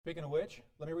Speaking of which,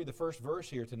 let me read the first verse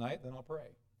here tonight, then I'll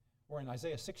pray. We're in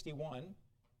Isaiah 61,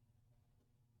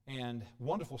 and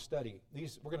wonderful study.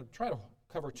 We're going to try to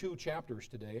cover 2 chapters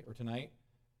today, or tonight.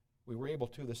 We were able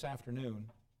to this afternoon.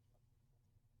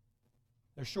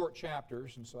 They're short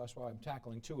chapters, and so that's why I'm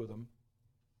tackling 2 of them.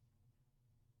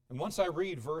 And once I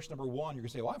read verse number 1, you're going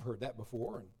to say, well, I've heard that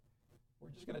before, and we're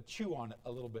just going to chew on it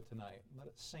a little bit tonight and let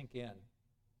it sink in.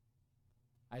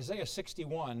 Isaiah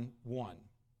 61, 1.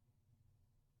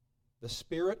 The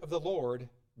Spirit of the Lord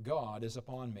God is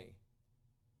upon me,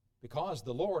 because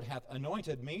the Lord hath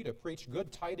anointed me to preach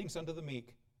good tidings unto the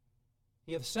meek.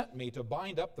 He hath sent me to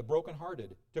bind up the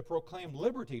brokenhearted, to proclaim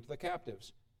liberty to the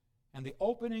captives, and the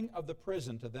opening of the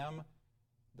prison to them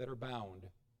that are bound.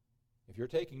 If you're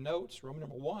taking notes, Roman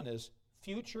number 1 is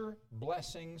future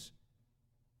blessings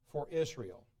for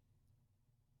Israel.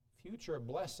 Future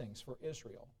blessings for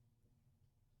Israel.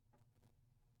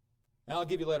 Now I'll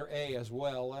give you letter A as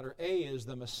well. Letter A is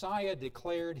the Messiah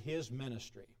declared his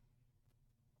ministry.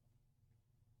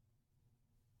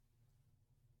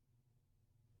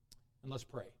 And let's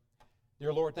pray.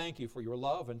 Dear Lord, thank you for your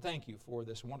love, and thank you for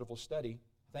this wonderful study.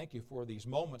 Thank you for these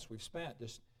moments we've spent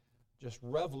just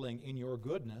reveling in your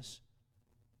goodness.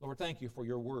 Lord, thank you for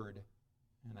your word.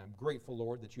 And I'm grateful,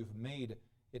 Lord, that you've made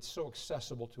it so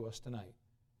accessible to us tonight.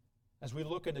 As we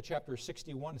look into chapters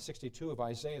 61 and 62 of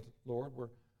Isaiah, Lord, we're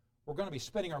going to be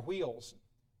spinning our wheels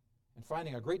and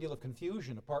finding a great deal of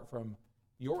confusion apart from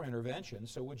your intervention.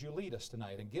 So would you lead us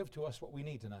tonight and give to us what we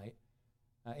need tonight?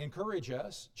 Encourage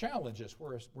us, challenge us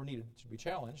where we're needed to be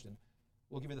challenged, and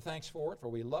we'll give you the thanks for it, for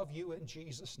we love you in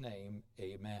Jesus' name.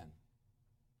 Amen.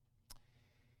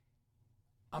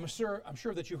 I'm sure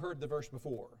that you heard the verse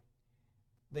before.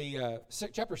 The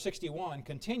chapter 61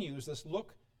 continues this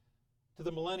look to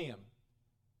the millennium,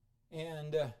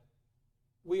 and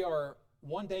we are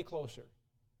one day closer.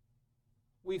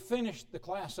 We finished the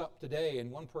class up today, and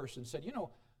one person said,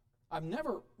 I've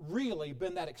never really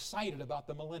been that excited about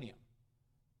the millennium.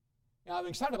 I'm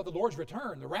excited about the Lord's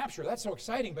return, the rapture. That's so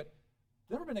exciting, but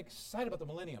I've never been excited about the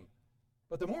millennium.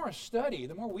 But the more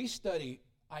we study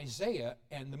Isaiah,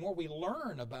 and the more we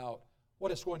learn about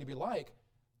what it's going to be like,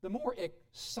 the more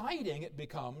exciting it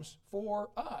becomes for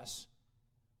us.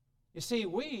 You see,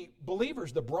 we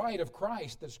believers, the bride of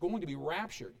Christ that's going to be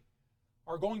raptured,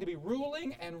 are going to be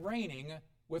ruling and reigning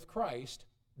with Christ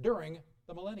during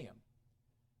the millennium.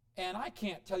 And I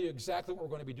can't tell you exactly what we're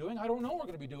going to be doing. I don't know what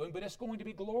we're going to be doing, but it's going to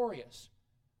be glorious,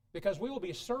 because we will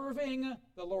be serving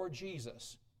the Lord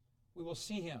Jesus. We will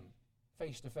see him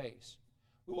face to face.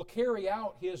 We will carry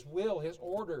out his will, his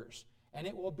orders, and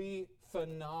it will be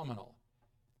phenomenal.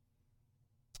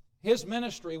 His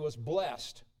ministry was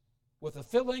blessed with the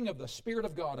filling of the Spirit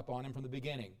of God upon him from the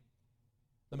beginning.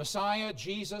 The Messiah,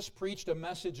 Jesus, preached a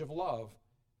message of love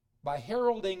by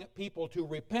heralding people to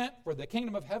repent, for the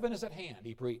kingdom of heaven is at hand,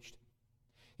 he preached.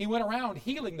 He went around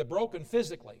healing the broken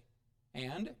physically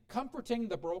and comforting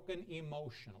the broken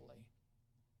emotionally.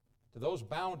 To those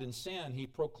bound in sin, he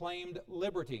proclaimed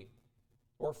liberty,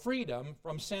 or freedom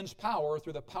from sin's power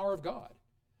through the power of God.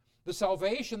 The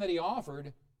salvation that he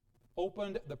offered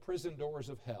opened the prison doors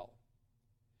of hell.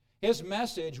 His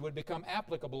message would become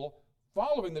applicable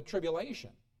following the tribulation,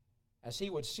 as he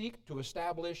would seek to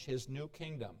establish his new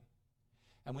kingdom.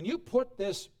 And when you put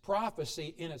this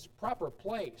prophecy in its proper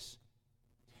place,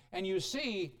 and you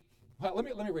see, well, let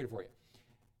me read it for you.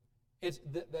 It's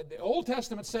the Old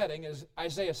Testament setting is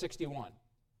Isaiah 61.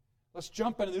 Let's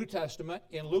jump into the New Testament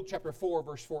in Luke chapter 4,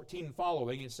 verse 14 and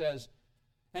following. It says,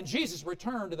 And Jesus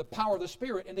returned to the power of the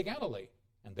Spirit into Galilee,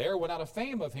 and there went out a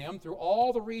fame of him through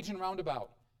all the region round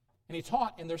about. And he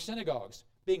taught in their synagogues,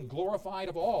 being glorified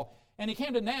of all. And he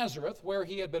came to Nazareth, where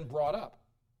he had been brought up.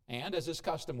 And, as his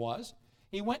custom was,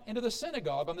 he went into the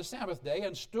synagogue on the Sabbath day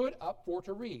and stood up for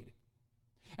to read.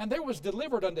 And there was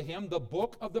delivered unto him the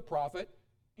book of the prophet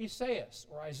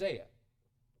Isaiah.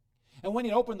 And when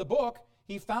he opened the book,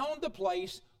 he found the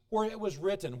place where it was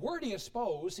written. Where do you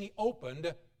suppose he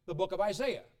opened the book of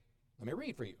Isaiah? Let me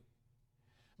read for you.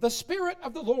 The Spirit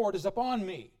of the Lord is upon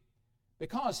me,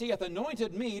 because he hath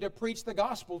anointed me to preach the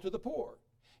gospel to the poor.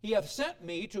 He hath sent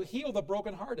me to heal the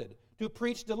brokenhearted, to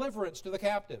preach deliverance to the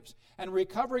captives, and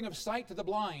recovering of sight to the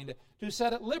blind, to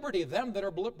set at liberty them that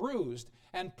are bruised,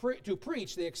 and to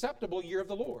preach the acceptable year of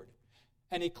the Lord.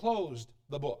 And he closed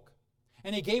the book.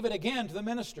 And he gave it again to the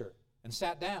minister, and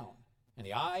sat down. And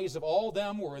the eyes of all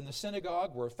them who were in the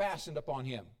synagogue were fastened upon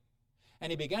him.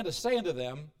 And he began to say unto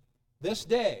them, This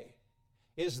day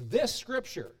is this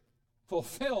scripture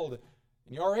fulfilled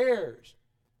in your ears.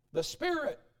 The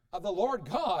Spirit of the Lord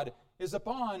God is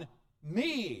upon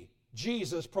me,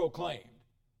 Jesus proclaimed.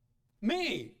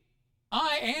 Me.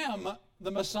 I am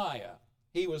the Messiah,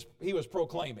 he was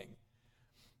proclaiming.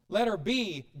 Letter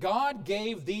B, God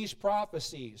gave these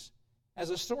prophecies as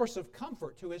a source of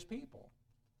comfort to his people.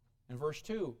 In verse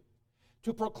 2,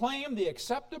 to proclaim the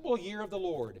acceptable year of the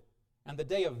Lord and the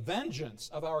day of vengeance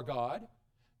of our God,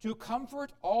 to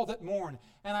comfort all that mourn.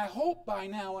 And I hope by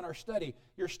now in our study,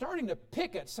 you're starting to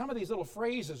pick at some of these little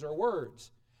phrases or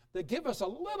words that give us a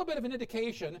little bit of an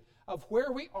indication of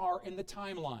where we are in the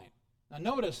timeline. Now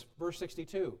notice verse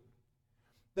 62.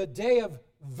 The day of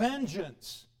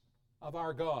vengeance of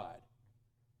our God.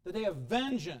 The day of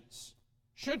vengeance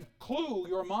should clue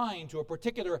your mind to a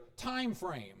particular time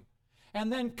frame.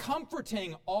 And then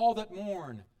comforting all that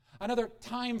mourn. Another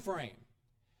time frame.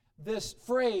 This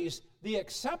phrase, the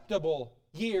acceptable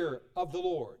year of the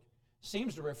Lord,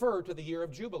 seems to refer to the year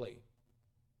of Jubilee.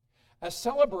 A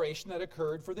celebration that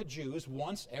occurred for the Jews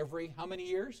once every how many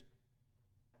years?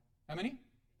 How many?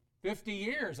 50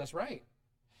 years, that's right.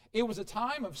 It was a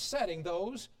time of setting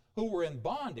those who were in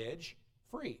bondage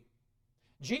free.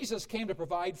 Jesus came to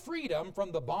provide freedom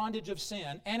from the bondage of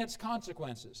sin and its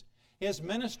consequences. His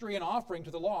ministry and offering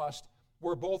to the lost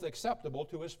were both acceptable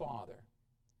to his Father.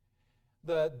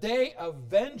 The day of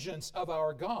vengeance of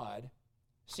our God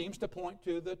seems to point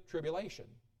to the tribulation,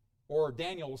 or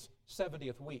Daniel's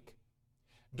 70th week.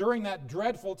 During that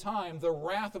dreadful time, the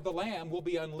wrath of the Lamb will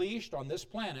be unleashed on this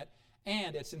planet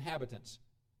and its inhabitants.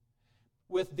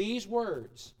 With these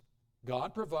words,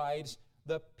 God provides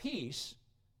the peace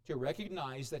to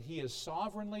recognize that he is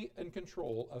sovereignly in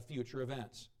control of future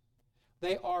events.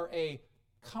 They are a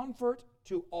comfort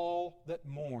to all that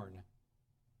mourn.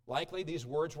 Likely these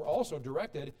words were also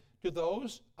directed to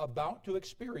those about to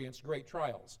experience great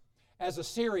trials, as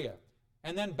Assyria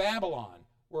and then Babylon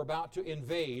were about to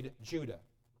invade Judah.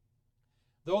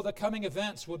 Though the coming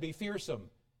events would be fearsome,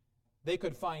 they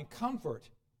could find comfort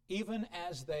even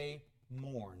as they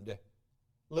mourned.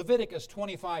 Leviticus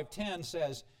 25:10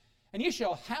 says, "And ye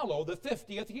shall hallow the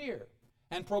 50th year,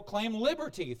 and proclaim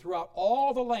liberty throughout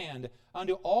all the land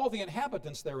unto all the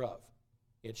inhabitants thereof.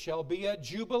 It shall be a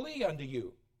jubilee unto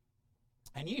you.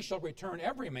 And ye shall return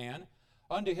every man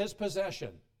unto his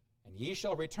possession, and ye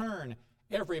shall return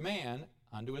every man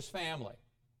unto his family."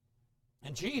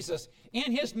 And Jesus,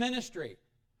 in his ministry,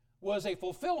 was a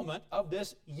fulfillment of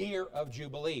this year of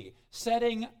Jubilee,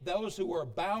 setting those who were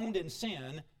bound in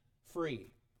sin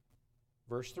free.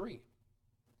 Verse 3,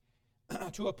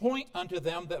 to appoint unto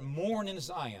them that mourn in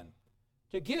Zion,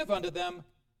 to give unto them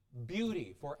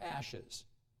beauty for ashes,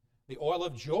 the oil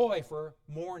of joy for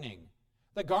mourning,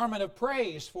 the garment of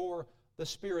praise for the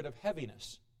spirit of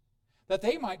heaviness, that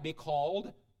they might be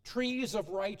called trees of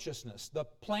righteousness, the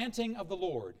planting of the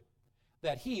Lord,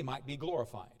 that he might be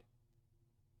glorified.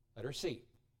 Letter C.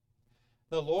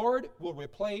 The Lord will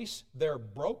replace their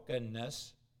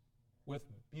brokenness with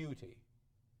beauty.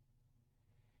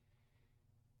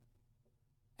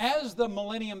 As the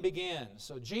millennium begins,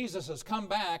 so Jesus has come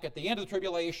back at the end of the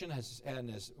tribulation and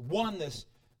has won this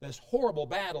horrible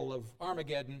battle of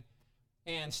Armageddon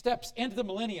and steps into the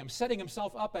millennium, setting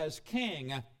himself up as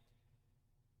king.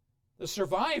 The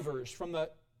survivors from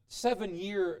the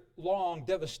 7-year-long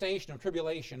devastation of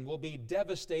tribulation will be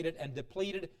devastated and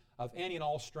depleted of any and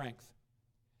all strength.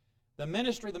 The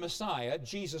ministry of the Messiah,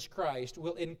 Jesus Christ,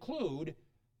 will include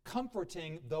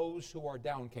comforting those who are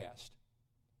downcast.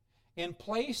 In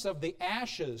place of the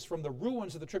ashes from the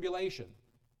ruins of the tribulation,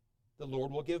 the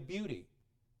Lord will give beauty.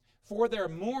 For their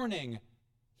mourning,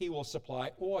 he will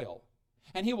supply oil,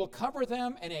 and he will cover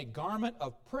them in a garment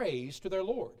of praise to their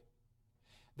Lord.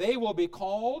 They will be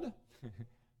called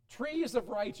trees of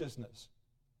righteousness.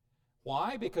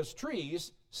 Why? Because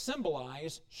trees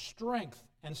symbolize strength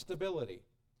and stability,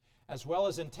 as well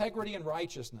as integrity and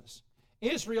righteousness.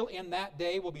 Israel in that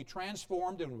day will be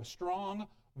transformed into a strong,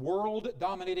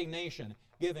 world-dominating nation,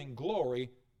 giving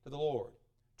glory to the Lord.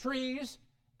 Trees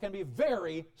can be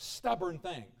very stubborn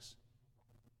things.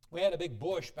 We had a big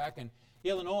bush back in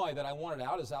Illinois that I wanted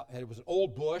out. It was an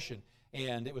old bush,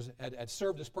 and it had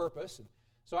served its purpose. And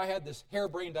so I had this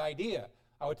harebrained idea.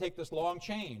 I would take this long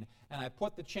chain, and I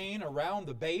put the chain around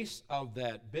the base of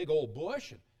that big old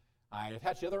bush, and I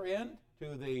attached the other end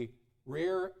to the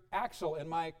rear axle in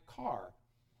my car.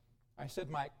 I said,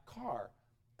 my car.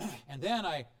 And then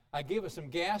I gave it some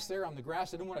gas there on the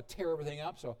grass. I didn't want to tear everything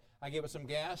up, so I gave it some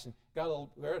gas and got a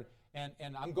little, and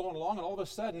I'm going along, and all of a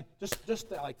sudden, just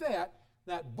like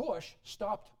that bush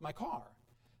stopped my car.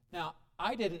 Now,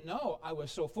 I didn't know. I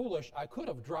was so foolish, I could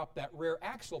have dropped that rear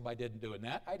axle by doing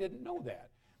that. I didn't know that.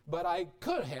 But I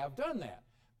could have done that.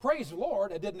 Praise the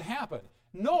Lord, it didn't happen.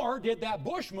 Nor did that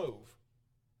bush move.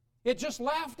 It just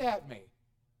laughed at me.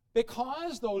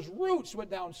 because those roots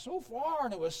went down so far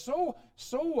and it was so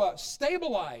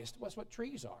stabilized. That's what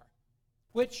trees are,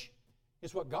 which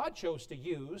is what God chose to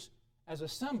use as a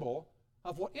symbol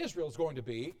of what Israel is going to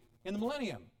be in the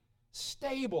millennium.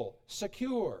 Stable,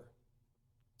 secure.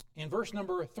 In verse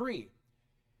number 3,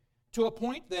 to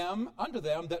appoint them unto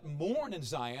them that mourn in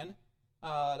Zion.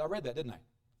 I read that, didn't I?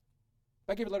 Did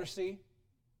I give you letter C?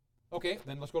 Okay,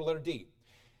 then let's go to letter D.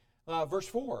 Verse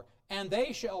 4, and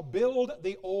they shall build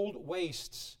the old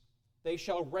wastes. They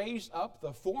shall raise up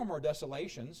the former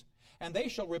desolations, and they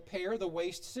shall repair the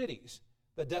waste cities,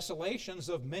 the desolations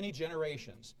of many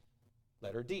generations.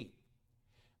 Letter D.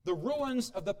 The ruins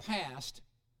of the past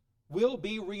will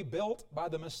be rebuilt by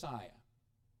the Messiah.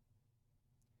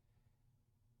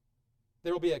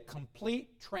 There will be a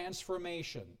complete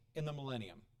transformation in the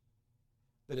millennium.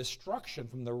 The destruction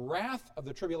from the wrath of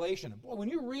the tribulation. Boy, when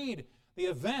you read the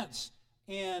events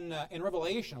in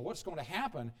Revelation, what's going to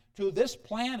happen to this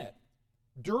planet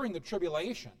during the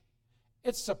tribulation,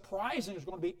 it's surprising there's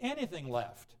going to be anything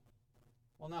left.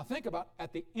 Well, now think about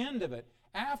at the end of it,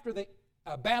 after the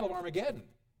Battle of Armageddon.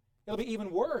 It'll be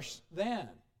even worse then.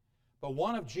 But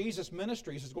one of Jesus'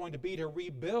 ministries is going to be to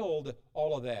rebuild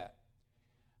all of that.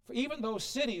 For even those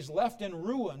cities left in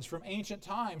ruins from ancient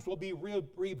times will be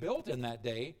rebuilt in that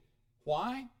day.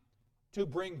 Why? To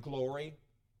bring glory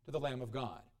to the Lamb of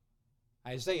God.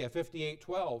 Isaiah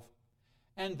 58:12.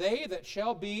 And they that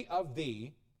shall be of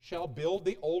thee shall build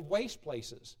the old waste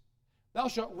places. Thou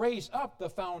shalt raise up the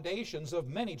foundations of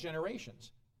many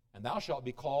generations. And thou shalt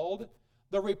be called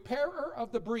the repairer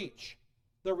of the breach,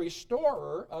 the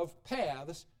restorer of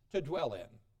paths to dwell in.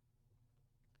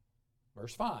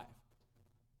 Verse 5.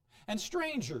 And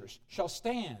strangers shall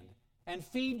stand and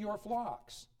feed your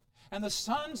flocks, and the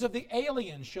sons of the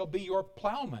alien shall be your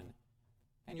plowmen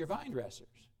and your vine dressers.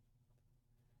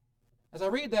 As I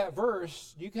read that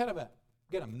verse, you kind of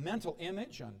get a mental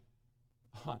image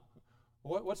on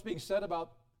what's being said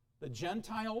about the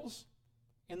Gentiles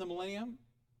in the millennium,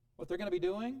 what they're going to be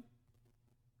doing.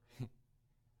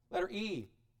 Letter E,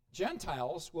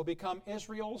 Gentiles will become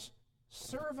Israel's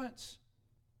servants.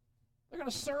 They're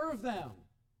going to serve them.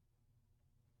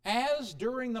 As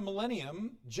during the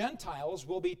millennium, Gentiles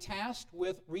will be tasked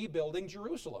with rebuilding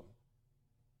Jerusalem.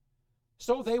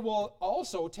 So they will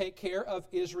also take care of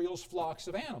Israel's flocks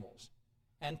of animals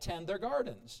and tend their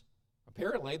gardens.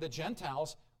 Apparently, the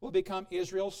Gentiles will become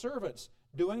Israel's servants,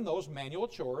 doing those manual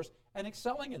chores and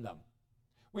excelling in them.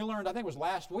 We learned, I think it was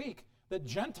last week, that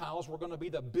Gentiles were going to be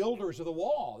the builders of the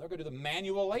wall. They're going to do the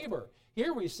manual labor.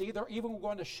 Here we see they're even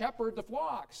going to shepherd the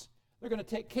flocks. They're going to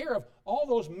take care of all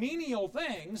those menial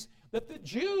things that the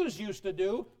Jews used to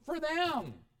do for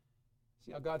them.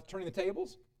 See how God's turning the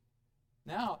tables?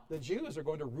 Now, the Jews are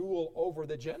going to rule over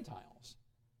the Gentiles.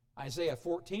 Isaiah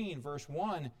 14, verse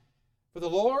 1, for the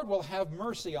Lord will have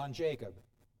mercy on Jacob,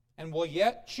 and will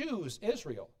yet choose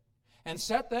Israel, and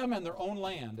set them in their own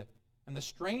land, and the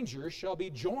strangers shall be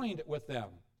joined with them,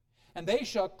 and they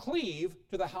shall cleave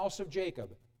to the house of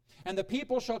Jacob. And the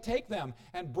people shall take them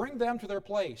and bring them to their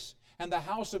place, and the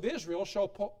house of Israel shall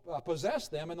possess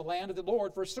them in the land of the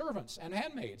Lord for servants and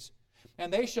handmaids.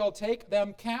 And they shall take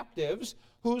them captives,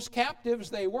 whose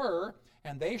captives they were,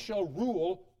 and they shall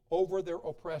rule over their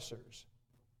oppressors.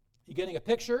 You getting a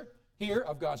picture here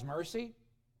of God's mercy?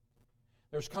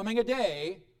 There's coming a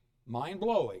day,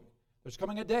 mind-blowing, there's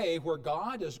coming a day where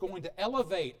God is going to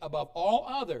elevate above all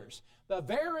others the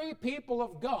very people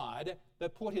of God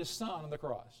that put His Son on the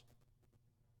cross.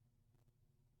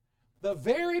 The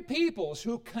very peoples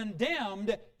who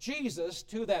condemned Jesus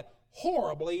to that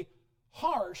horribly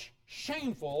harsh,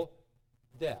 shameful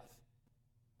death.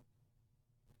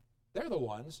 They're the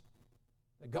ones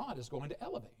that God is going to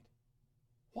elevate.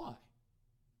 Why?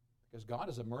 Because God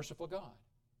is a merciful God,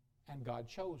 and God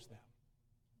chose them.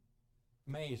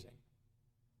 Amazing.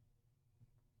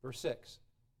 Verse 6.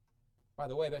 By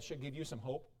the way, that should give you some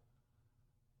hope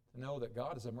to know that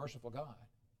God is a merciful God.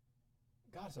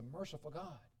 God is a merciful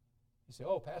God. You say,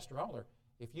 oh, Pastor Aller,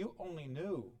 if you only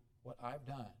knew what I've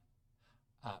done.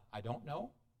 I don't know.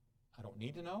 I don't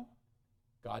need to know.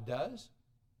 God does,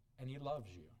 and He loves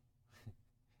you.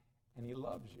 And He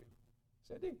loves you.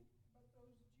 Said He. But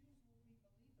those Jews will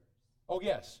be believers. Oh,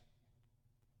 yes.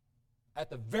 At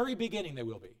the very beginning they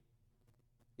will be.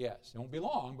 Yes. It won't be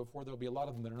long before there'll be a lot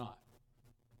of them that are not.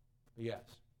 But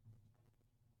yes.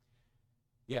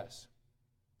 Yes.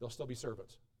 They'll still be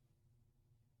servants.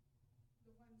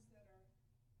 The ones that are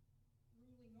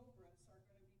ruling over us are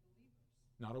going to be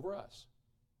believers Not over us. and servants.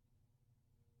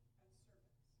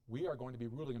 We are going to be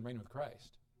ruling and reigning with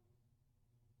Christ.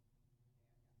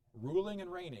 Ruling and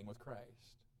reigning with Christ.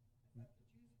 I thought the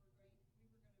Jews were going to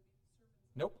be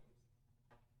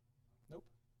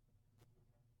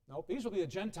No, these will be the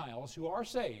Gentiles who are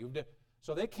saved.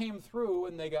 So they came through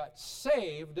and they got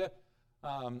saved.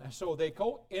 So they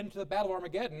go into the Battle of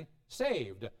Armageddon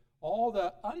saved. All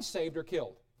the unsaved are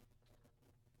killed.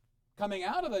 Coming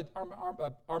out of the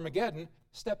Armageddon,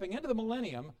 stepping into the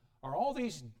millennium, are all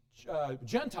these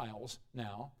Gentiles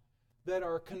now that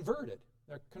are converted.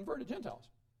 They're converted Gentiles.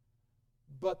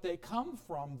 But they come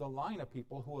from the line of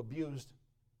people who abused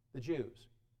the Jews.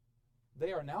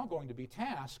 They are now going to be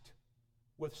tasked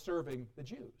with serving the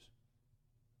Jews.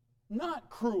 Not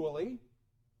cruelly.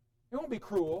 It won't be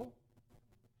cruel.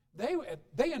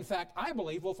 They, in fact, I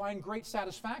believe, will find great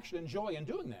satisfaction and joy in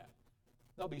doing that.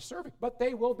 They'll be serving, but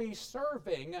they will be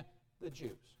serving the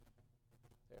Jews.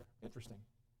 There, interesting.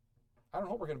 I don't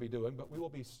know what we're going to be doing, but we will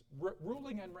be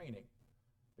ruling and reigning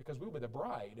because we will be the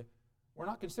bride. We're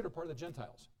not considered part of the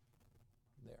Gentiles.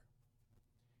 There.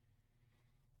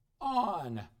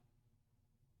 On.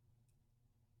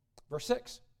 Verse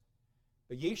 6.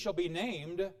 But ye shall be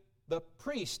named the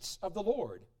priests of the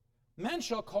Lord. Men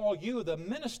shall call you the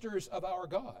ministers of our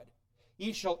God.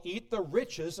 Ye shall eat the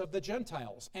riches of the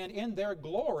Gentiles, and in their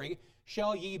glory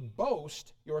shall ye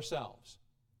boast yourselves.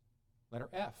 Letter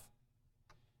F.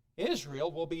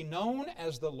 Israel will be known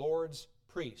as the Lord's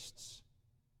priests.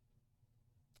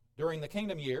 During the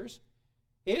kingdom years,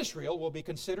 Israel will be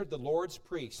considered the Lord's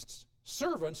priests,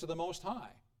 servants of the Most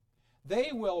High.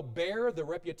 They will bear the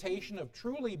reputation of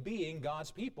truly being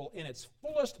God's people in its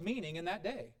fullest meaning in that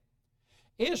day.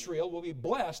 Israel will be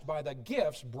blessed by the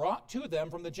gifts brought to them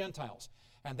from the Gentiles,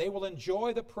 and they will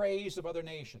enjoy the praise of other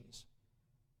nations.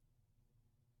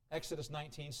 Exodus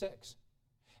 19:6.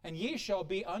 And ye shall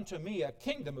be unto me a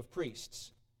kingdom of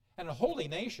priests, and a holy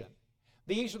nation.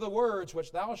 These are the words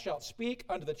which thou shalt speak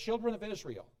unto the children of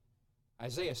Israel.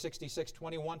 Isaiah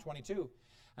 66:21, 22.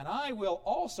 And I will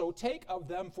also take of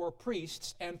them for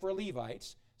priests and for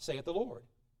Levites, saith the Lord.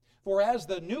 For as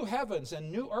the new heavens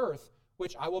and new earth,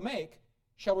 which I will make,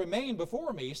 shall remain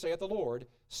before me, saith the Lord,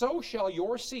 so shall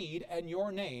your seed and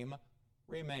your name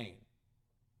remain.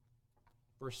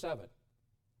 Verse 7.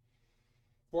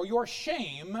 For your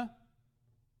shame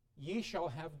ye shall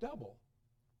have double,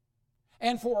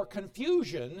 and for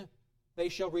confusion they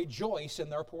shall rejoice in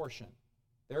their portion.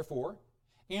 Therefore,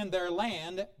 in their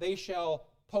land they shall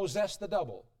possess the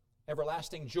double.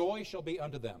 Everlasting joy shall be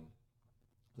unto them.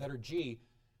 Letter G.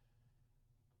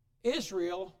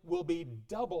 Israel will be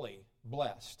doubly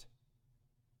blessed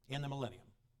in the millennium.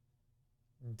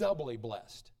 Doubly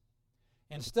blessed.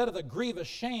 Instead of the grievous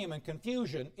shame and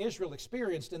confusion Israel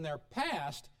experienced in their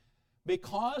past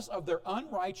because of their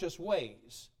unrighteous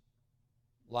ways,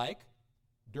 like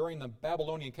during the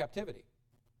Babylonian captivity,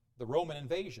 the Roman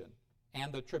invasion,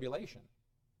 and the tribulation,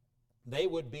 they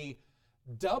would be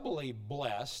doubly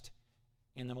blessed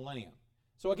in the millennium.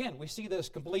 So again, we see this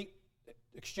complete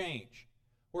exchange.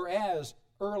 Whereas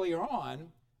earlier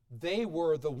on, they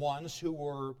were the ones who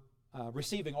were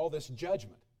receiving all this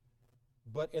judgment.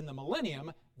 But in the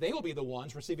millennium, they will be the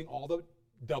ones receiving all the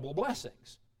double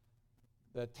blessings.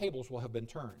 The tables will have been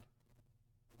turned.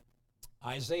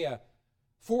 Isaiah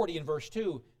 40 and verse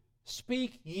 2,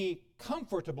 Speak ye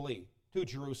comfortably to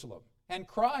Jerusalem, and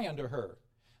cry unto her,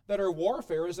 that her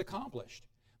warfare is accomplished,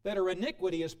 that her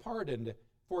iniquity is pardoned,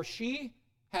 for she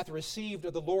hath received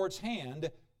of the Lord's hand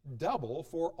double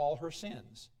for all her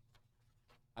sins.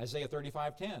 Isaiah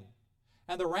 35:10,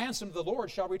 And the ransom of the Lord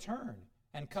shall return,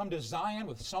 and come to Zion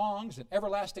with songs and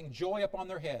everlasting joy upon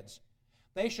their heads.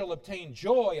 They shall obtain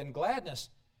joy and gladness,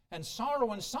 and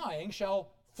sorrow and sighing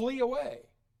shall flee away.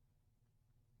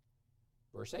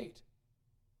 Verse 8,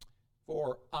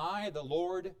 For I, the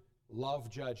Lord, love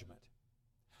judgment.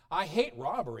 I hate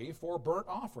robbery for burnt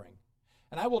offering,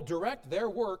 and I will direct their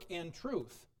work in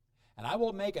truth, and I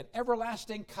will make an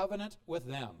everlasting covenant with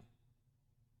them.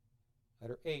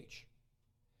 Letter H,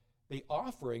 The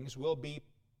offerings will be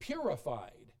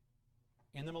purified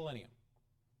in the millennium.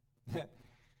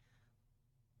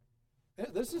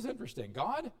 This is interesting.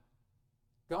 God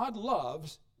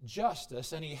loves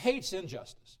justice, and He hates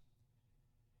injustice.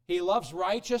 He loves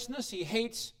righteousness. He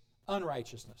hates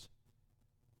unrighteousness.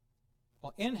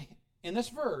 Well, in this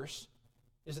verse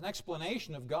is an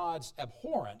explanation of God's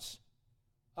abhorrence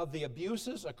of the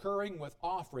abuses occurring with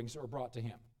offerings that were brought to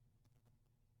Him.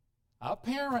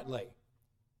 Apparently,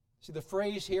 see the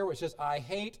phrase here which says, I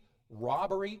hate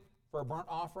robbery for a burnt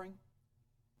offering?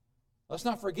 Let's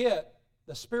not forget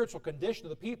the spiritual condition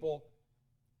of the people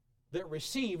that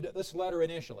received this letter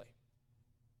initially.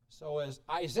 So as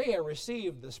Isaiah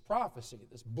received this prophecy,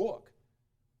 this book,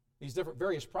 these different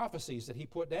various prophecies that he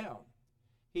put down,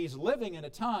 he's living in a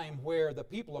time where the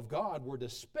people of God were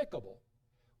despicable,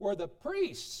 where the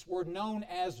priests were known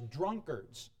as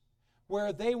drunkards,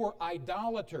 where they were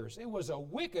idolaters. It was a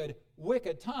wicked,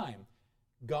 wicked time.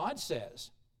 God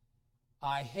says,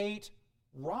 I hate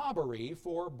robbery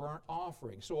for burnt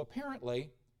offering. So apparently,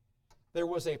 there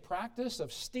was a practice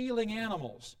of stealing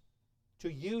animals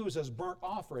to use as burnt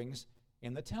offerings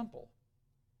in the temple.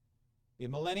 The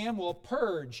millennium will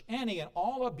purge any and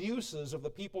all abuses of the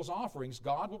people's offerings.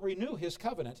 God will renew his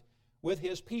covenant with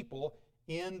his people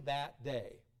in that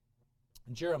day.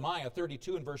 And Jeremiah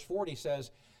 32 and verse 40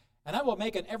 says, And I will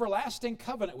make an everlasting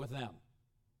covenant with them,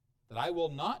 that I will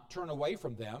not turn away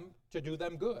from them to do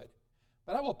them good.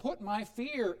 But I will put my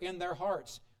fear in their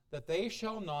hearts, that they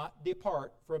shall not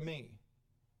depart from me.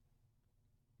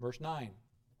 Verse 9,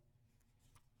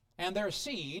 And their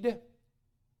seed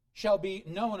shall be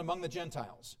known among the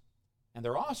Gentiles, and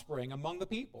their offspring among the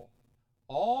people.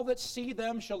 All that see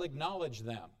them shall acknowledge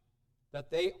them,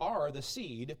 that they are the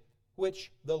seed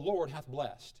which the Lord hath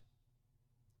blessed.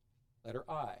 Letter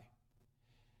I.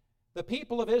 The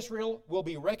people of Israel will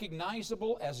be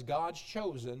recognizable as God's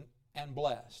chosen and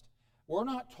blessed. We're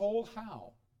not told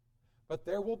how, but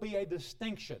there will be a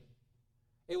distinction.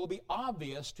 It will be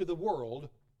obvious to the world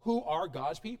who are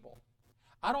God's people.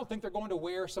 I don't think they're going to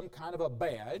wear some kind of a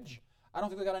badge. I don't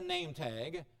think they've got a name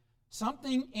tag.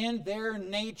 Something in their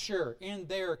nature, in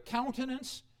their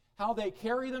countenance, how they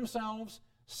carry themselves,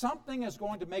 something is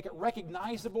going to make it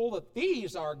recognizable that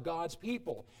these are God's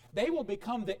people. They will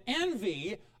become the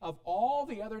envy of all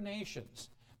the other nations.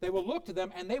 They will look to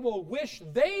them and they will wish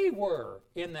they were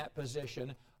in that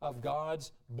position of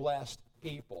God's blessed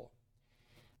people.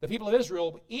 The people of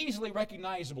Israel will be easily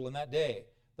recognizable in that day.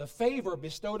 The favor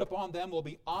bestowed upon them will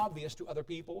be obvious to other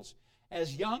peoples.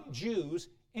 As young Jews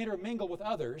intermingle with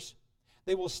others,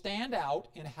 they will stand out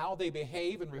in how they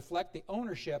behave and reflect the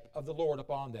ownership of the Lord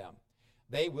upon them.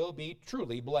 They will be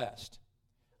truly blessed.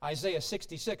 Isaiah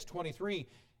 66:23,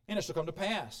 And it shall come to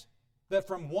pass that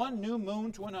from one new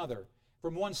moon to another,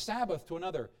 from one Sabbath to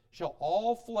another, shall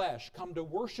all flesh come to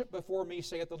worship before me,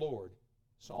 saith the Lord.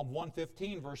 Psalm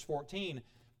 115, verse 14,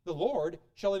 The Lord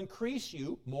shall increase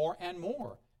you more and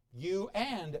more, you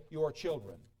and your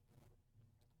children.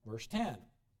 Verse 10,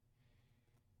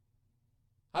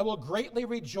 I will greatly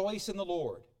rejoice in the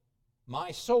Lord.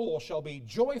 My soul shall be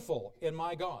joyful in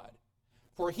my God.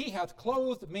 For he hath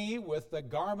clothed me with the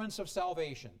garments of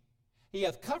salvation. He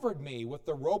hath covered me with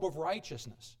the robe of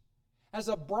righteousness. As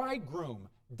a bridegroom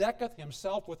decketh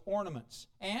himself with ornaments,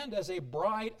 and as a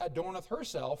bride adorneth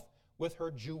herself with her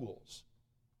jewels.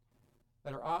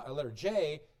 Letter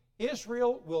J,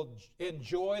 Israel will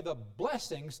enjoy the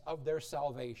blessings of their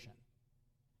salvation.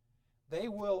 They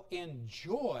will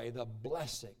enjoy the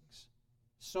blessings.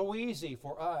 So easy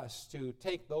for us to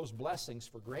take those blessings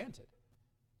for granted.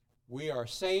 We are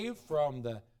saved from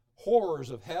the horrors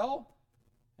of hell,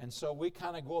 and so we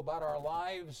kind of go about our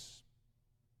lives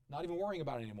not even worrying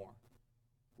about it anymore.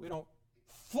 We don't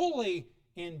fully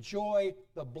enjoy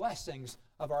the blessings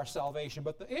of our salvation,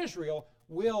 but the Israel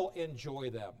will enjoy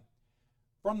them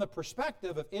from the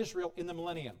perspective of Israel in the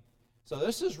millennium. So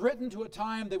this is written to a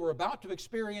time they were about to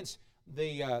experience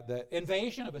the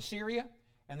invasion of Assyria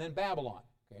and then Babylon.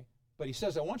 Okay? But he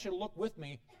says, I want you to look with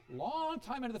me a long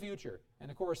time into the future. And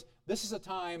of course, this is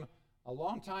a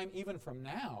long time even from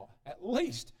now, at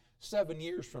least 7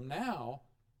 years from now.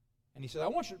 And he says, I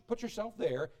want you to put yourself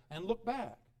there and look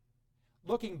back.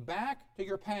 Looking back to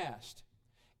your past,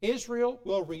 Israel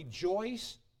will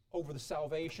rejoice over the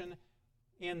salvation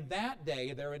in that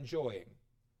day they're enjoying.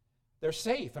 They're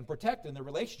safe and protected in their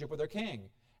relationship with their king,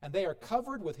 and they are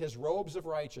covered with his robes of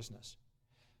righteousness.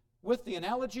 With the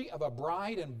analogy of a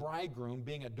bride and bridegroom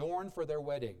being adorned for their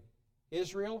wedding,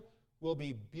 Israel will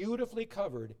be beautifully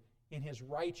covered in his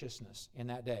righteousness in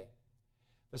that day.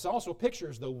 This also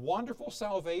pictures the wonderful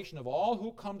salvation of all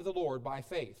who come to the Lord by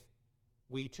faith.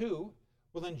 We too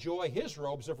will enjoy his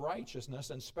robes of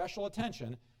righteousness and special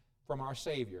attention from our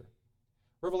Savior.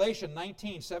 Revelation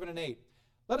 19:7 and 8.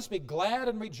 Let us be glad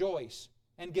and rejoice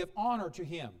and give honor to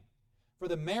him. For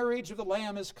the marriage of the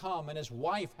Lamb is come, and his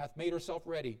wife hath made herself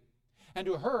ready. And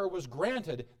to her was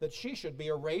granted that she should be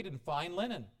arrayed in fine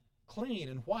linen, clean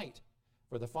and white.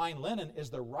 For the fine linen is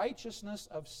the righteousness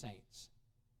of saints.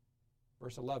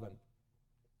 Verse 11.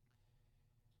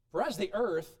 For as the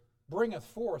earth bringeth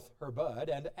forth her bud,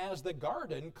 and as the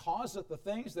garden causeth the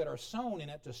things that are sown in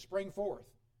it to spring forth,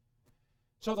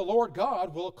 so the Lord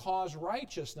God will cause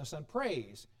righteousness and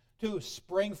praise to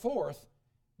spring forth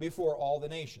before all the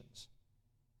nations.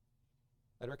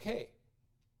 Letter K.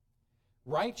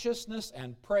 Righteousness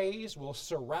and praise will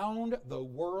surround the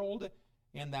world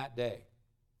in that day.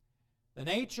 The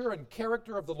nature and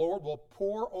character of the Lord will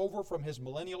pour over from his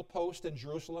millennial post in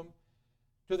Jerusalem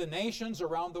to the nations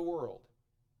around the world.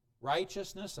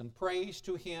 Righteousness and praise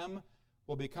to Him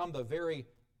will become the very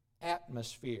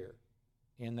atmosphere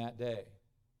in that day.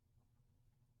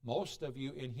 Most of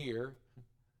you in here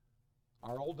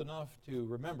are old enough to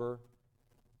remember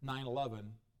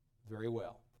 9/11 very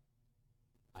well.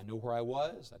 I knew where I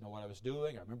was. I know what I was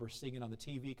doing. I remember seeing it on the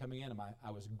TV coming in, and I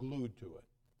was glued to it.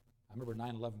 I remember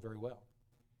 9/11 very well.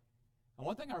 And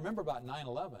one thing I remember about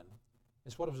 9/11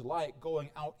 is what it was like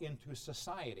going out into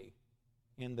society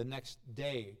in the next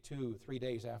day, 2, 3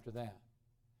 days after that.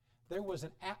 There was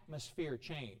an atmosphere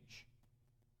change.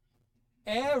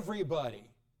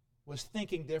 Everybody was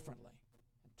thinking differently,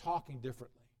 talking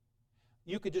differently.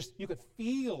 You could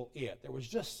feel it. There was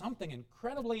just something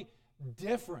incredibly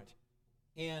different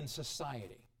in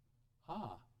society.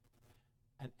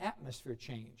 An atmosphere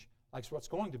change, like what's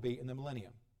going to be in the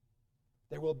millennium.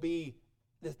 There will be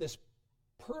this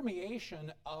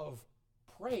permeation of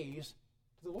praise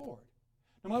to the Lord.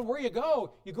 No matter where you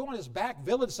go in this back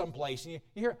village someplace, and you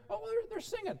hear, oh, they're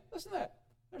singing. Listen to that.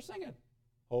 They're singing.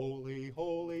 Holy,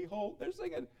 holy, holy. They're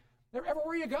singing.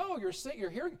 Everywhere you go,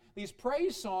 you're hearing these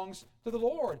praise songs to the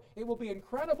Lord. It will be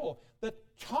incredible. The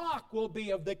talk will be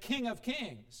of the King of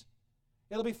Kings.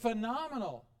 It'll be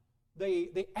phenomenal,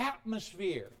 the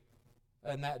atmosphere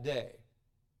in that day.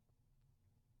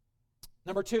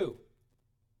 Number 2,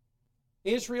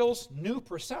 Israel's new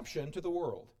perception to the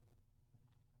world.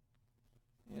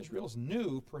 Israel's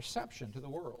new perception to the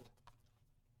world.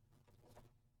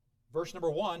 Verse number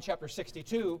 1, chapter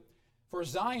 62, for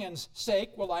Zion's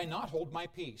sake will I not hold my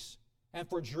peace, and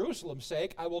for Jerusalem's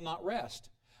sake I will not rest,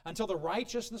 until the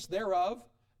righteousness thereof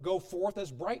go forth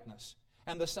as brightness,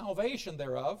 and the salvation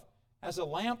thereof as a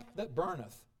lamp that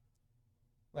burneth.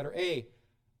 Letter A,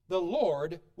 the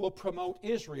Lord will promote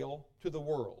Israel to the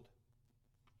world.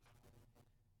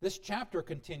 This chapter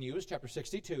continues, chapter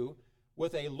 62,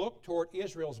 with a look toward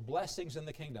Israel's blessings in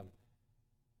the kingdom.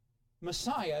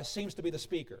 Messiah seems to be the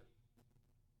speaker,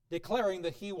 declaring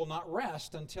that he will not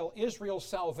rest until Israel's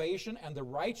salvation and the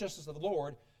righteousness of the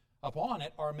Lord upon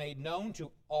it are made known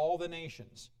to all the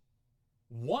nations.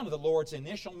 One of the Lord's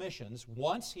initial missions,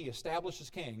 once he establishes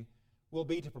king, will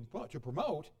be to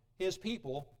promote his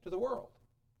people to the world.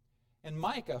 In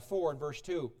Micah 4 and verse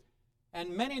 2, and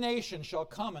many nations shall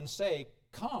come and say,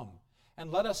 come, and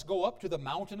let us go up to the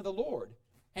mountain of the Lord,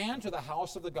 and to the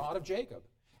house of the God of Jacob.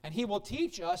 And he will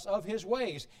teach us of his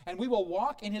ways, and we will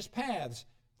walk in his paths.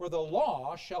 For the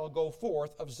law shall go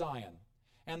forth of Zion,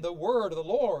 and the word of the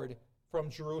Lord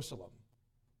from Jerusalem.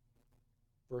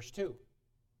 Verse 2.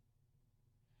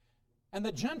 And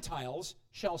the Gentiles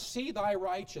shall see thy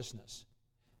righteousness,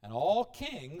 and all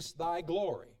kings thy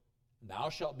glory. And thou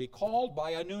shalt be called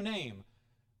by a new name,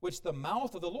 which the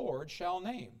mouth of the Lord shall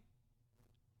name.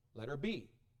 Letter B.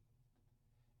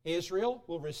 Israel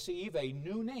will receive a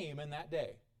new name in that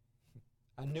day.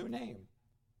 A new name.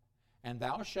 And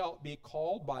thou shalt be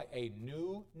called by a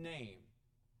new name.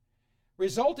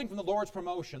 Resulting from the Lord's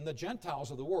promotion, the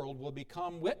Gentiles of the world will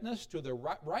become witness to the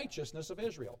righteousness of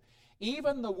Israel.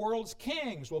 Even the world's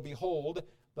kings will behold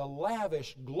the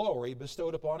lavish glory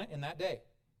bestowed upon it in that day.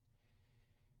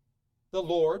 The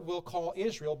Lord will call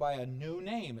Israel by a new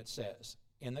name, it says,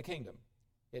 in the kingdom.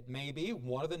 It may be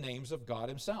one of the names of God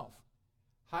himself,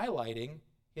 highlighting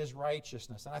his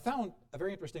righteousness. And I found a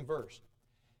very interesting verse.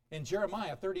 In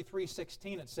Jeremiah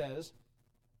 33:16 it says,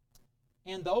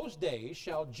 in those days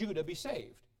shall Judah be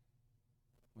saved.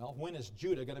 Well, when is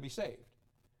Judah going to be saved?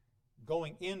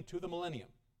 Going into the millennium.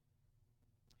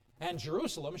 And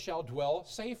Jerusalem shall dwell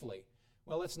safely.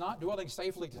 Well, it's not dwelling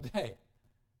safely today.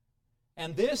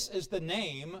 And this is the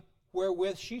name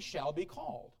wherewith she shall be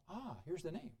called. Here's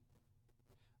the name.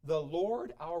 The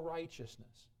Lord our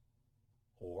righteousness,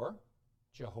 or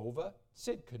Jehovah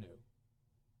Sidkenu.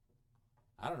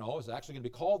 I don't know, is it actually going to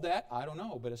be called that? I don't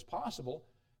know, but it's possible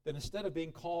that instead of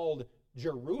being called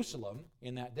Jerusalem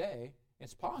in that day,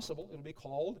 it's possible it'll be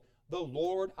called the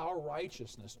Lord our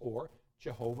righteousness, or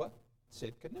Jehovah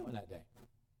Sidkenu in that day.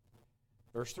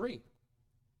 Verse 3.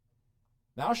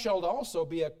 Thou shalt also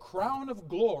be a crown of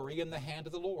glory in the hand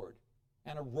of the Lord,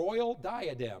 and a royal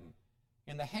diadem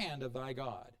in the hand of thy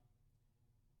God.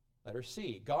 Letter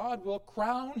C. God will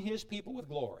crown his people with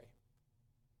glory.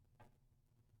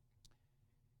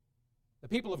 The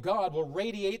people of God will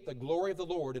radiate the glory of the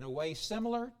Lord in a way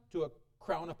similar to a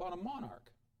crown upon a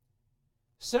monarch.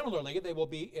 Similarly, there will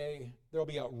be a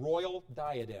royal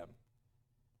diadem.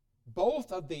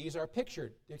 Both of these are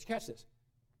pictured. Did you catch this?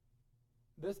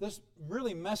 This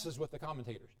really messes with the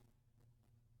commentators.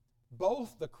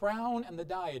 Both the crown and the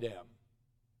diadem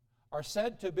are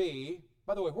said to be,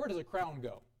 by the way, where does a crown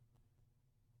go?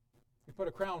 You put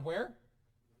a crown where?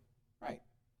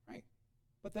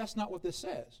 But that's not what this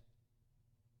says.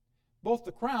 Both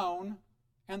the crown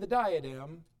and the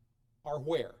diadem are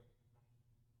where?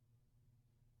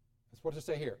 That's what does it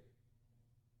say here?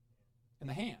 In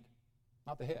the hand,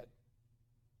 not the head.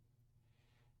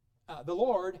 The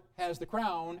Lord has the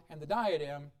crown and the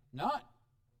diadem not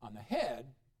on the head,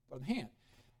 but on the hand.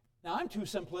 Now, I'm too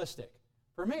simplistic.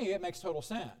 For me, it makes total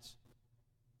sense.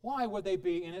 Why would they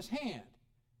be in his hand?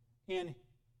 In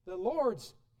the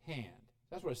Lord's hand.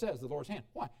 That's what it says, the Lord's hand.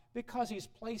 Why? Because he's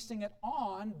placing it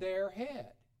on their head.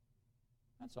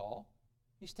 That's all.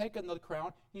 He's taken the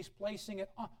crown, he's placing it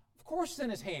on. Of course it's in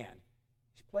his hand.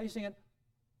 He's placing it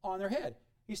on their head.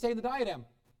 He's taking the diadem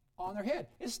on their head.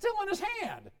 It's still in his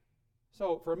hand.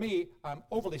 So for me, I'm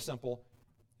overly simple.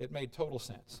 It made total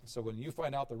sense. So when you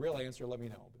find out the real answer, let me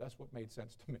know. But that's what made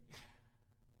sense to me.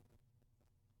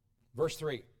 Verse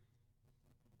 3.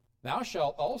 Thou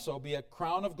shalt also be a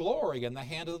crown of glory in the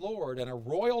hand of the Lord, and a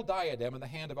royal diadem in the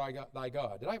hand of thy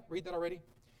God. Did I read that already?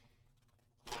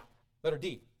 Letter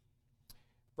D.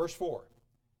 Verse 4.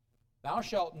 Thou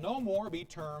shalt no more be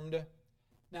termed.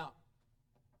 Now,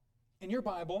 in your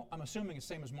Bible, I'm assuming it's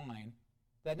the same as mine,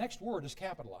 that next word is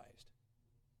capitalized.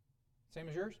 Same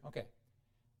as yours? Okay.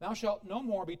 Thou shalt no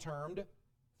more be termed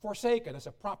forsaken. It's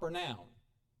a proper noun.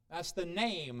 That's the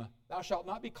name. Thou shalt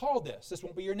not be called this. This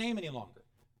won't be your name any longer.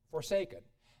 Forsaken.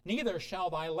 Neither shall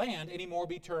thy land any more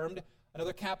be termed,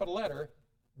 another capital letter,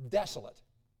 desolate.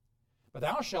 But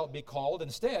thou shalt be called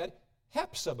instead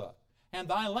Hephzibah, and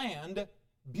thy land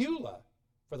Beulah.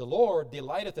 For the Lord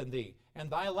delighteth in thee, and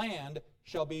thy land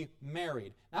shall be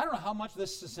married. Now, I don't know how much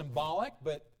this is symbolic,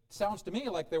 but it sounds to me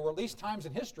like there were at least times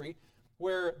in history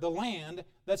where the land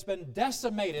that's been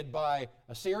decimated by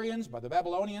Assyrians, by the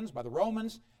Babylonians, by the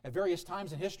Romans at various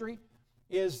times in history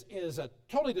is a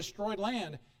totally destroyed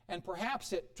land. And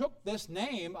perhaps it took this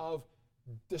name of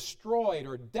destroyed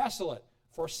or desolate,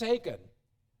 forsaken.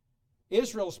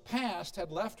 Israel's past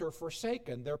had left her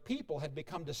forsaken. Their people had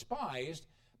become despised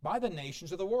by the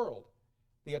nations of the world.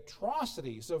 The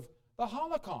atrocities of the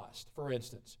Holocaust, for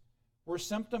instance, were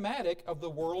symptomatic of the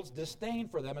world's disdain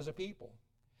for them as a people.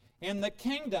 In the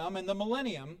kingdom, in the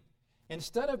millennium,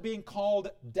 instead of being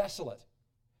called desolate,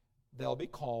 they'll be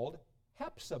called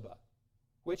Hephzibah,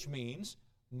 which means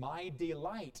my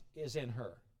delight is in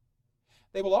her.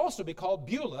 They will also be called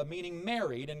Beulah, meaning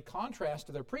married, in contrast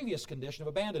to their previous condition of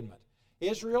abandonment.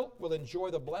 Israel will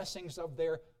enjoy the blessings of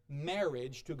their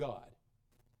marriage to God.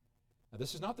 Now,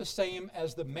 this is not the same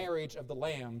as the marriage of the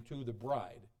Lamb to the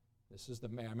bride. This is the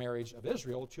marriage of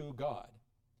Israel to God.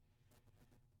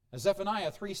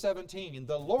 Zephaniah 3:17,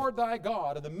 the Lord thy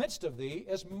God in the midst of thee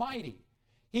is mighty.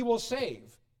 He will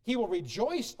save. He will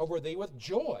rejoice over thee with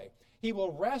joy. He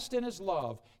will rest in his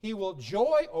love. He will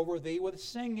joy over thee with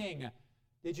singing.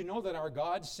 Did you know that our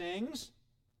God sings?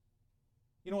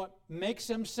 You know what makes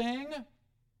him sing?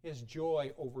 His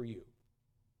joy over you.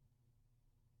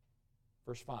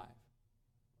 Verse 5.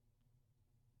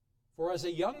 For as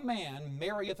a young man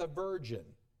marrieth a virgin,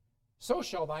 so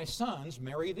shall thy sons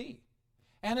marry thee.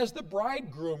 And as the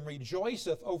bridegroom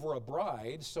rejoiceth over a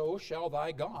bride, so shall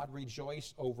thy God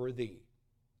rejoice over thee.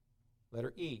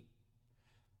 Letter E.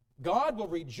 God will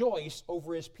rejoice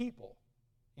over his people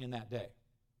in that day.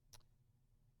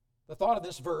 The thought of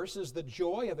this verse is the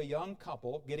joy of a young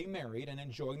couple getting married and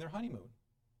enjoying their honeymoon.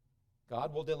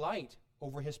 God will delight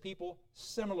over his people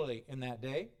similarly in that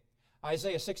day.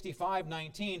 Isaiah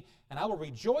 65:19, and I will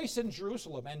rejoice in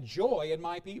Jerusalem and joy in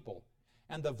my people.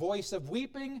 And the voice of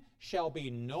weeping shall be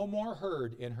no more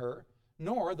heard in her,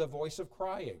 nor the voice of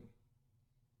crying.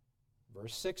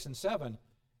 Verse 6 and 7,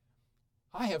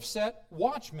 I have set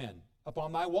watchmen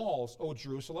upon thy walls, O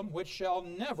Jerusalem, which shall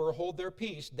never hold their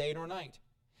peace day nor night.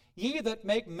 Ye that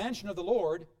make mention of the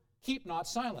Lord, keep not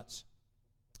silence,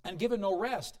 and give him no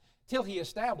rest, till he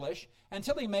establish, and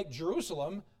till he make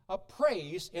Jerusalem a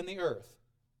praise in the earth.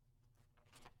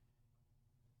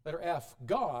 Letter F,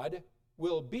 God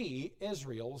will be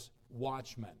Israel's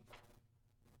watchman.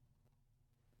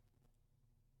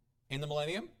 In the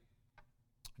millennium,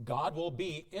 God will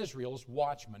be Israel's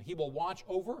watchman. He will watch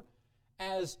over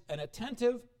as an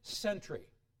attentive sentry.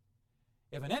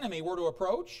 If an enemy were to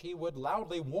approach, he would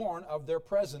loudly warn of their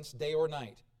presence day or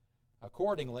night.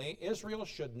 Accordingly, Israel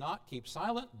should not keep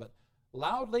silent, but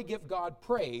loudly give God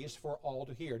praise for all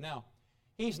to hear. Now,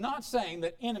 he's not saying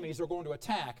that enemies are going to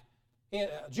attack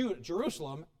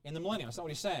Jerusalem in the millennium. That's not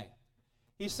what he's saying.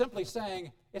 He's simply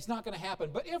saying it's not going to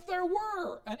happen. But if there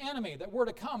were an enemy that were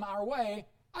to come our way,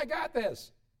 I got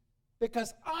this.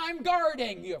 Because I'm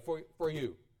guarding you for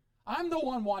you. I'm the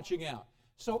one watching out.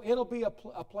 So it'll be a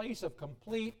place of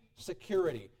complete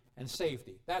security and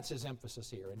safety. That's his emphasis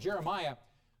here. In Jeremiah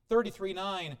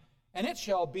 33:9, and it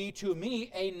shall be to me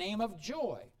a name of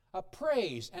joy, a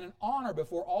praise, and an honor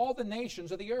before all the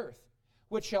nations of the earth,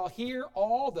 which shall hear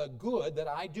all the good that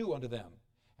I do unto them.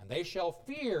 And they shall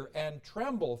fear and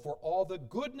tremble for all the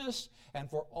goodness and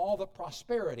for all the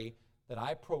prosperity that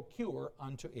I procure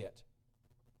unto it.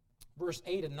 Verse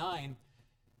 8 and 9,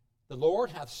 the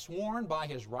Lord hath sworn by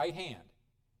his right hand,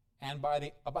 and by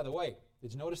the way,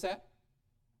 did you notice that?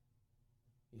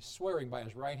 He's swearing by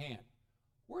his right hand.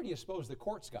 Where do you suppose the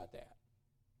courts got that?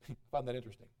 Found that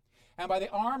interesting. And by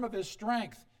the arm of his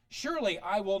strength, surely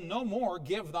I will no more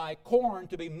give thy corn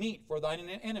to be meat for thine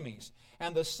enemies,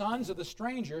 and the sons of the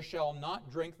stranger shall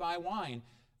not drink thy wine,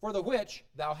 for the which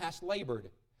thou hast labored.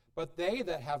 But they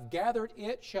that have gathered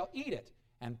it shall eat it,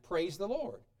 and praise the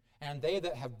Lord. And they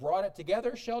that have brought it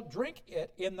together shall drink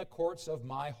it in the courts of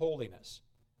my holiness.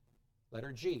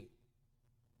 Letter G.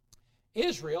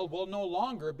 Israel will no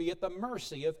longer be at the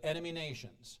mercy of enemy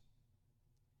nations.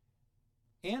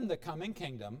 In the coming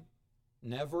kingdom,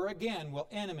 never again will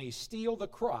enemies steal the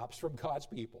crops from God's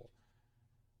people.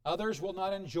 Others will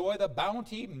not enjoy the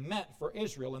bounty meant for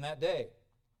Israel in that day.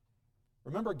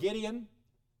 Remember Gideon?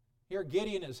 Here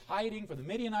Gideon is hiding from the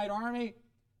Midianite army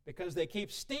because they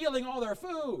keep stealing all their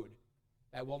food.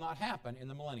 That will not happen in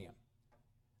the millennium.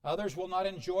 Others will not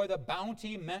enjoy the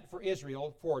bounty meant for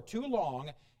Israel. For too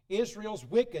long, Israel's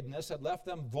wickedness had left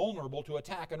them vulnerable to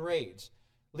attack and raids,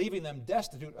 leaving them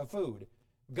destitute of food.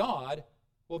 God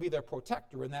will be their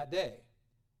protector in that day.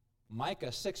 Micah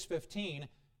 6:15,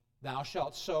 thou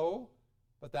shalt sow,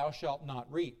 but thou shalt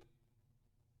not reap.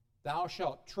 Thou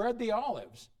shalt tread the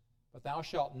olives, but thou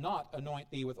shalt not anoint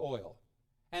thee with oil.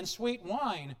 And sweet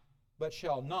wine, but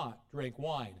shall not drink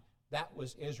wine. That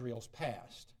was Israel's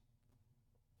past.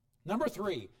 Number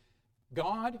 3,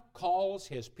 God calls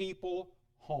his people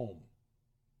home.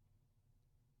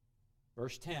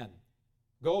 Verse 10,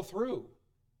 go through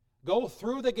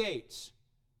the gates.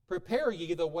 Prepare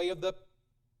ye the way of the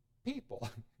people.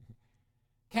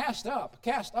 Cast up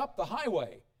the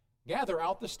highway. Gather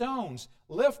out the stones.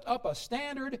 Lift up a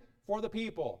standard for the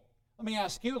people. Let me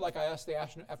ask you, like I asked the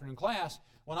afternoon class,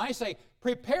 when I say,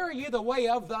 prepare ye the way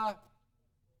of the...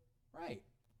 Right.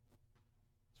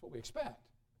 That's what we expect.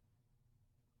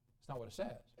 It's not what it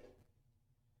says.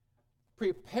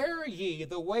 Prepare ye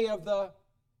the way of the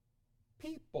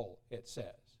people, it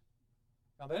says.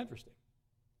 Found that interesting.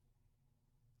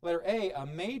 Letter A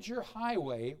major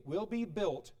highway will be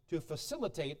built to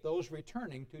facilitate those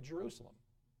returning to Jerusalem.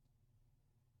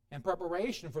 In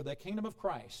preparation for the kingdom of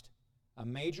Christ, a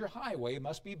major highway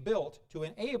must be built to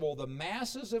enable the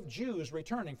masses of Jews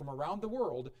returning from around the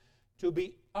world to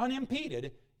be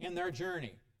unimpeded in their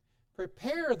journey.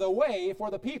 Prepare the way for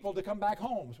the people to come back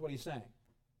home, is what he's saying.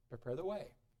 Prepare the way.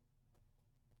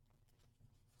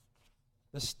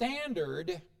 The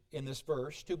standard in this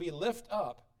verse, to be lift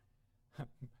up,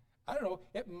 I don't know,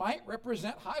 it might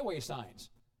represent highway signs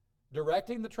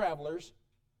directing the travelers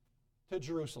to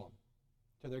Jerusalem,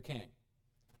 to their king.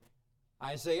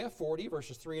 Isaiah 40,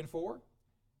 verses 3 and 4,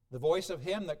 the voice of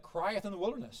him that crieth in the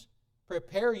wilderness,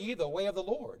 prepare ye the way of the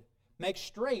Lord, make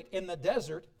straight in the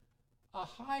desert a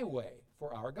highway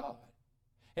for our God.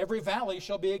 Every valley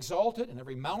shall be exalted, and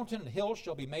every mountain and hill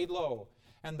shall be made low,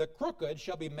 and the crooked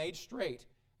shall be made straight,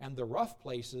 and the rough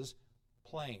places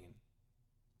plain.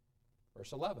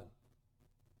 Verse 11,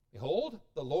 behold,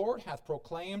 the Lord hath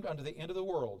proclaimed unto the end of the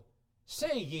world,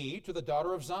 say ye to the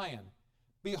daughter of Zion,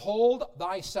 behold,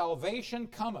 thy salvation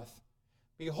cometh.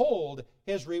 Behold,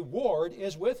 his reward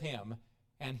is with him,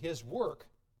 and his work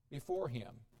before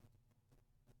him.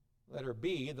 Letter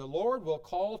B, the Lord will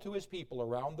call to his people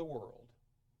around the world.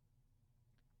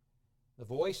 The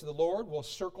voice of the Lord will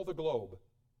circle the globe,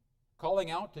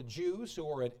 calling out to Jews who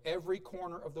are at every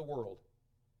corner of the world.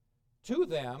 To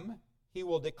them, he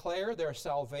will declare their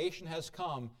salvation has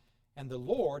come, and the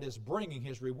Lord is bringing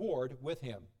his reward with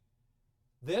him.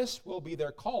 This will be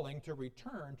their calling to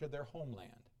return to their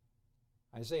homeland.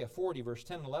 Isaiah 40, verse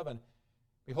 10 and 11,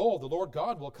 behold, the Lord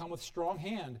God will come with strong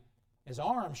hand. His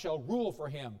arm shall rule for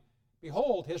him.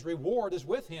 Behold, his reward is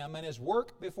with him, and his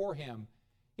work before him.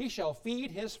 He shall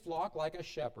feed his flock like a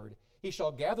shepherd. He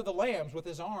shall gather the lambs with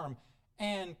his arm,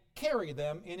 and carry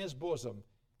them in his bosom,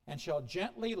 and shall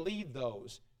gently lead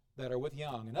those that are with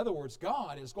young. In other words,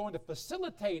 God is going to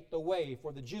facilitate the way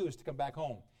for the Jews to come back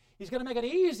home. He's going to make it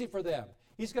easy for them.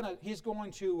 He's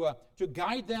going to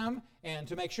guide them and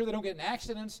to make sure they don't get in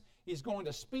accidents. He's going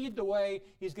to speed the way.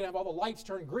 He's going to have all the lights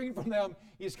turn green from them.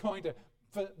 He's going to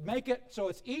make it so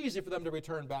it's easy for them to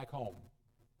return back home.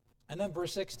 And then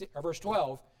verse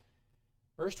 12,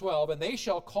 and they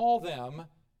shall call them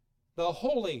the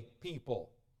holy people,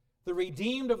 the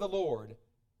redeemed of the Lord.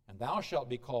 And thou shalt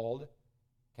be called,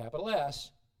 capital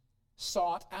S,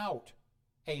 sought out,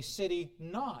 a city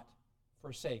not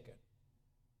forsaken.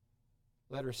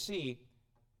 Letter C,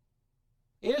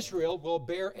 Israel will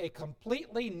bear a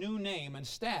completely new name and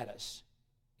status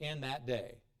in that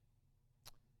day.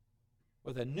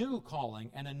 With a new calling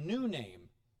and a new name,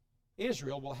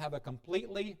 Israel will have a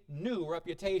completely new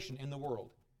reputation in the world.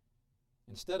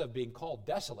 Instead of being called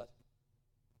desolate,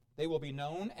 they will be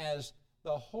known as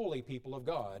the holy people of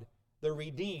God, the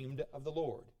redeemed of the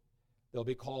Lord. They'll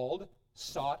be called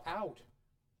sought out,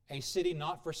 a city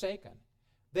not forsaken.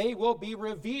 They will be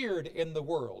revered in the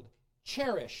world,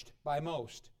 cherished by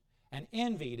most, and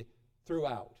envied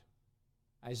throughout.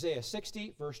 Isaiah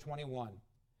 60, verse 21.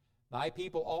 Thy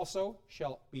people also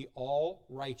shall be all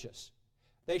righteous.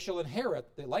 They shall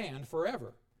inherit the land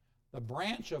forever, the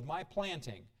branch of my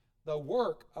planting, the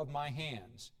work of my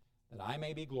hands, that I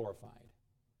may be glorified.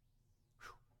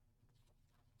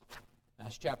 Whew.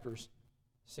 That's chapters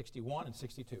 61 and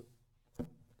 62.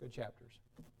 Good chapters.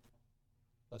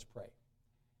 Let's pray.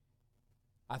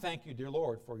 I thank you, dear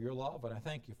Lord, for your love, and I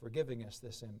thank you for giving us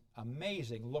this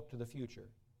amazing look to the future.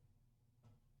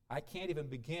 I can't even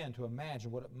begin to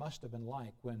imagine what it must have been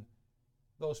like when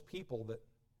those people that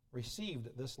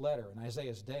received this letter in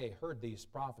Isaiah's day heard these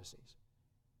prophecies.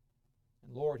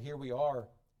 And Lord, here we are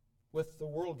with the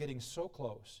world getting so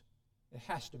close. It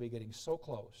has to be getting so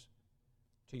close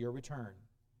to your return.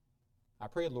 I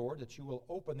pray, Lord, that you will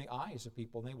open the eyes of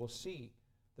people and they will see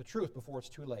the truth before it's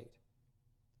too late.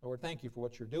 Lord, thank you for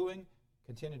what you're doing.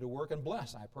 Continue to work and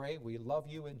bless, I pray. We love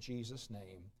you in Jesus'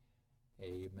 name.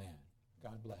 Amen.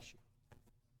 God bless you.